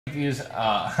Use,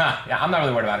 yeah, I'm not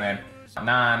really worried about it, man.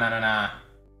 Nah.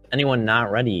 Anyone not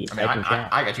ready? I mean,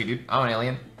 I got you, dude. I'm an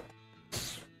alien.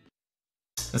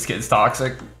 This kid's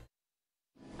toxic.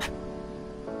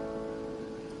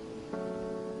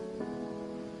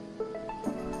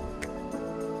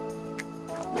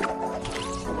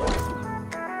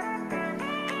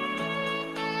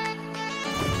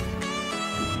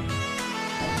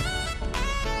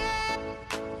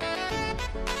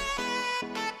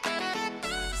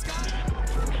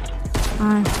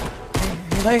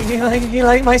 You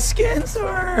like my skins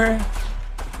or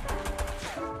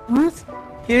What?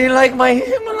 you like my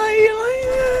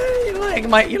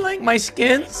you like my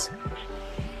skins?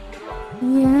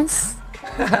 Yes.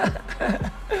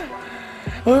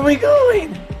 Where are we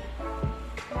going?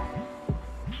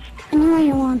 Anywhere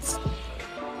you want.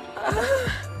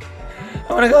 I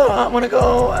wanna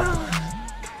go.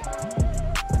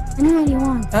 Anywhere you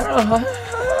want. I don't know.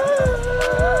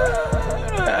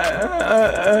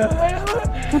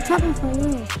 What's happening for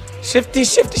you?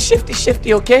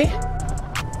 Shifty, okay?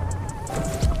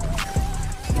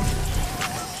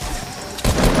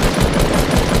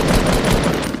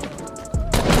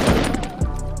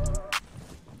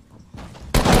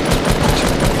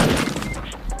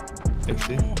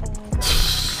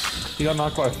 He got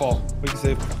knocked by a fall. We can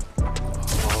save.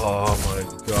 Oh my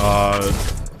god.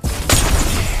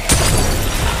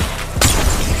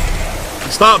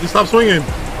 He stopped swinging.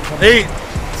 8,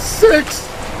 6,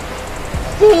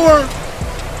 4.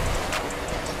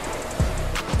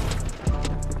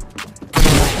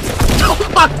 Oh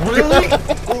my Really?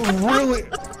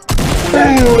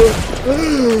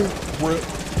 Really?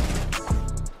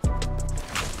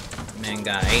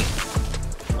 Manga 8.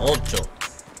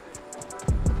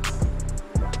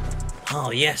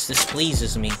 Oh yes, this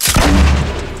pleases me.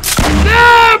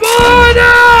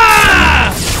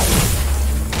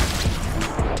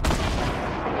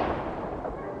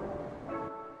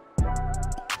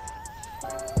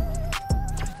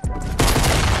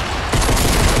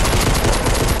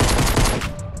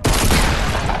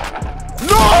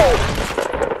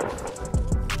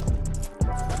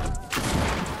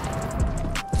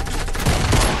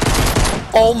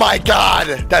 Oh my god!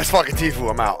 That's fucking Tifu,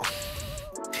 I'm out.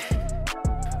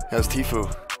 That's Tifu.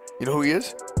 You know who he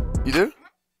is? You do?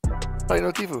 Oh, you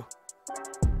know Tifu.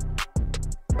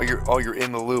 Oh, you're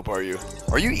in the loop, are you?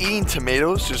 Are you eating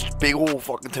tomatoes? Just big old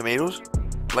fucking tomatoes?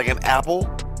 Like an apple?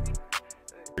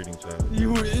 Reading chat.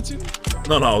 You were itching?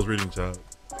 No, I was reading chat.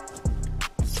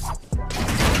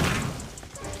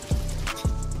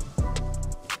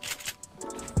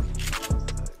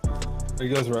 Are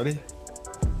you guys ready?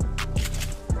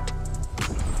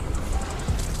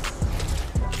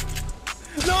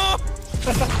 No!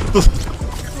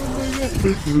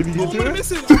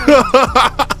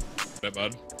 That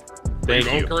bud. Thank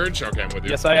Going you. courage? Okay, I'm with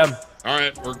you. Yes, I am. All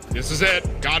right, this is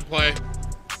it. God play.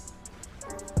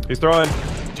 He's throwing.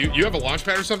 Do you have a launch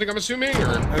pad or something? I'm assuming,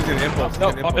 or I was gonna impulse. No,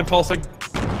 I'm impulsing.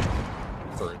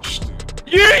 courage. Dude.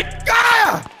 Yeet!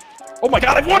 Ah! Oh my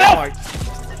god, I've won out!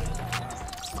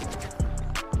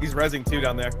 He's rezzing too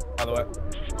down there, by the way.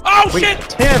 Oh shit!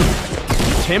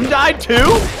 Tim died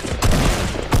too?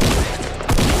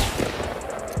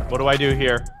 What do I do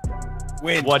here?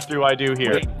 Win. What do I do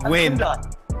here? Win.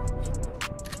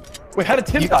 Wait, how did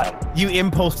Tim die? You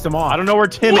impulsed him off. I don't know where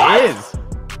Tim is.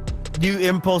 You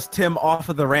impulsed Tim off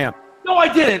of the ramp. No,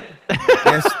 I didn't.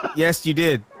 Yes, you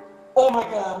did. Oh my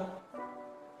god.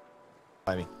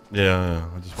 Yeah,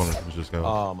 I just wanted to just go.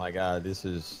 Oh my god, this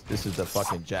is the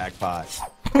fucking jackpot.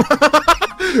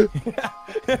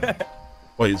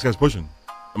 Wait, this guy's pushing.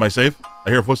 Am I safe? I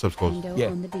hear footsteps close.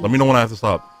 Yeah. Let me know when I have to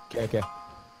stop. Okay.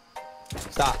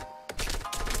 Stop.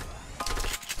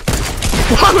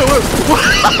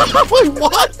 Wait,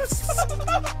 what?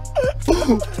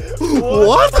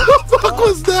 What the fuck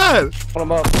was that? Put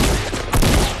him up.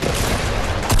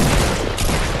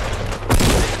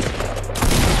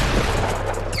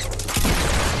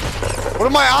 What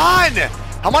am I on?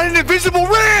 I'm on an invisible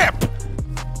ramp!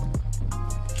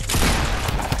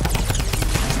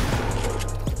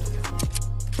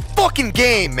 Fucking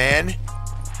game, man.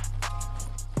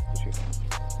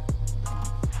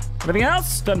 Anything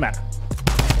else? Doesn't matter.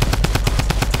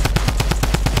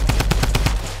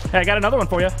 Hey, I got another one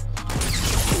for you.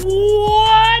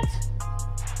 What?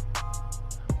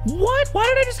 What? Why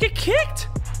did I just get kicked?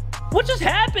 What just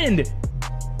happened?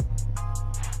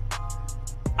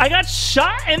 I got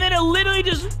shot and then it literally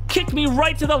just kicked me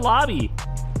right to the lobby.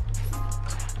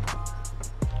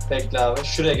 Bekle abi.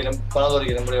 Şuraya gelin. Bana doğru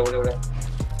gelin. Buraya.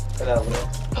 Gel abi buraya.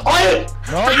 Hayır!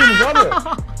 Ne yapıyorsunuz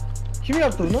abi? Kim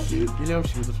yaptı bunu? Geliyorum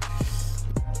şimdi dur.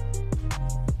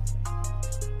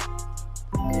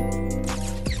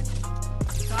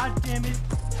 me.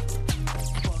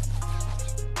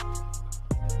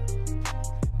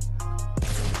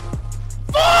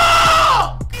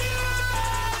 Fuck!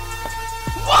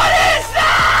 What is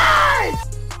that?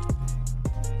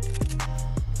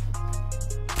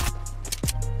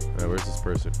 Alright, where's this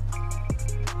person?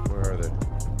 Where are they?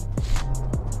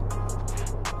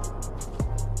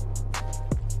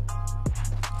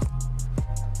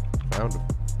 Found him.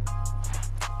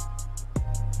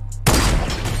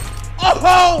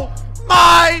 Oh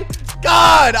my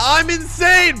god! I'm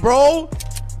insane, bro!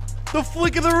 The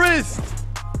flick of the wrist!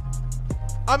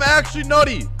 I'm actually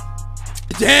nutty!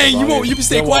 Dang, you can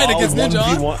stay quiet against Ninja,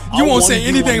 huh? You won't say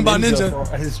anything about Ninja.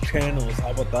 His channels,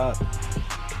 how about that?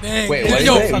 Dang. Wait, what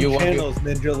yo, channels,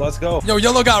 Ninja, let's go. Yo,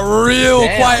 Yellow got real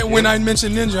quiet when I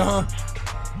mentioned Ninja, huh?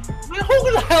 Man,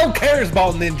 who the hell cares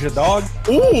about Ninja, dog?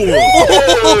 Ooh!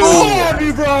 Oh,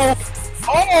 me, bro!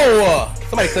 Oh!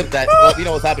 Somebody clip that. Well, you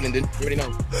know what's happening, dude. You already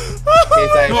know.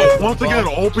 Yo, once again,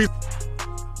 OP.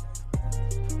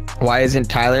 Why isn't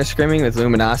Tyler screaming with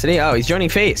luminosity? Oh, he's joining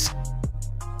face.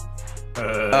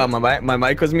 Oh, my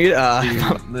mic was muted.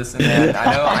 Dude, listen, man.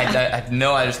 I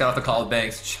know. I just got off the call with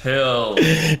Banks. Chill.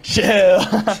 Chill.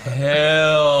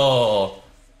 Chill.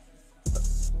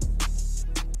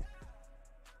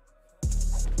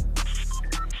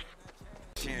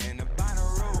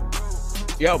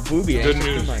 Yo, Booby. Good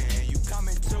news.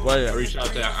 What? I reached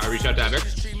out to Epic.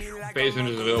 Phase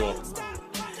Ninja's available.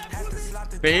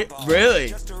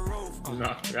 Really?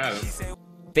 No, got him.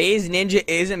 Phase Ninja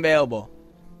is available.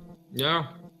 Yeah,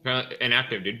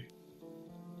 inactive, dude.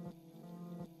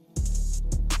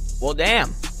 Well,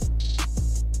 damn.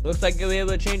 Looks like you'll be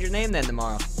able to change your name then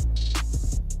tomorrow.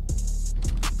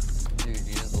 Dude,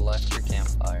 you just left your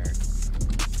campfire.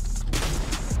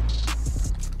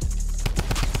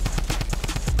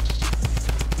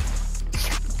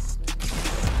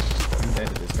 I'm dead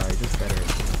to this guy. Just better.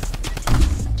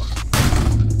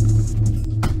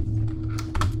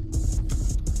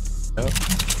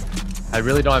 I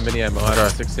really don't have any ammo at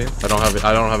R16. I don't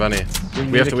have any.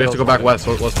 We have to go back west.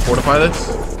 So let's fortify this.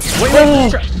 Wait,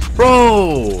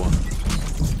 Bro!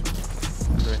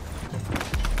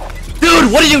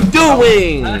 Dude, what are you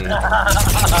doing? Oh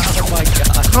my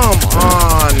god. Come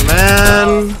on, man.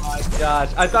 Oh my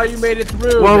gosh. I thought you made it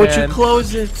through. Why would man. you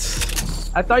close it?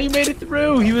 I thought you made it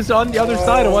through. He was on the other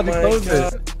side. I wanted to close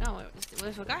it. No, it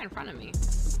was a guy in front of me.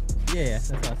 Yeah,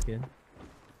 that's good.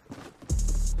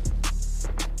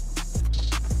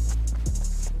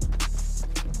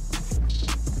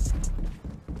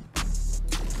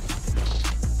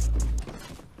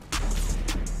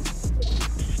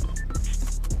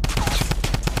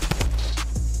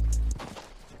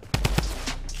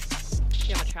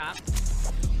 You have a trap.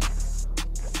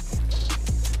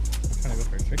 I'm trying to go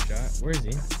for a trick shot. Where is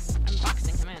he? I'm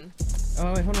boxing him in.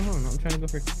 Oh, wait, hold on. I'm trying to go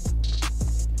for.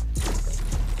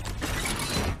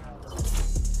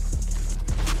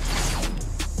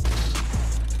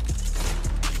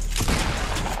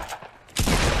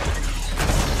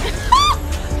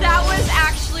 That was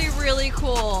actually really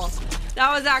cool.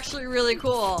 That was actually really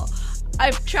cool.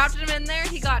 I trapped him in there,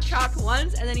 he got trapped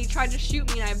once, and then he tried to shoot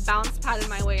me and I bounce padded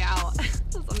my way out.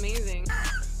 That was amazing.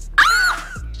 Ah!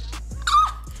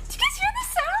 Ah! Did you guys hear the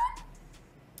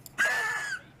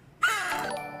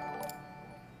sound?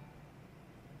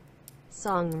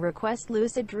 Song request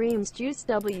Lucid Dreams Juice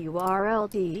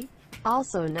WRLD.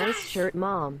 Also nice shirt,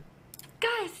 mom.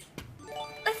 Guys,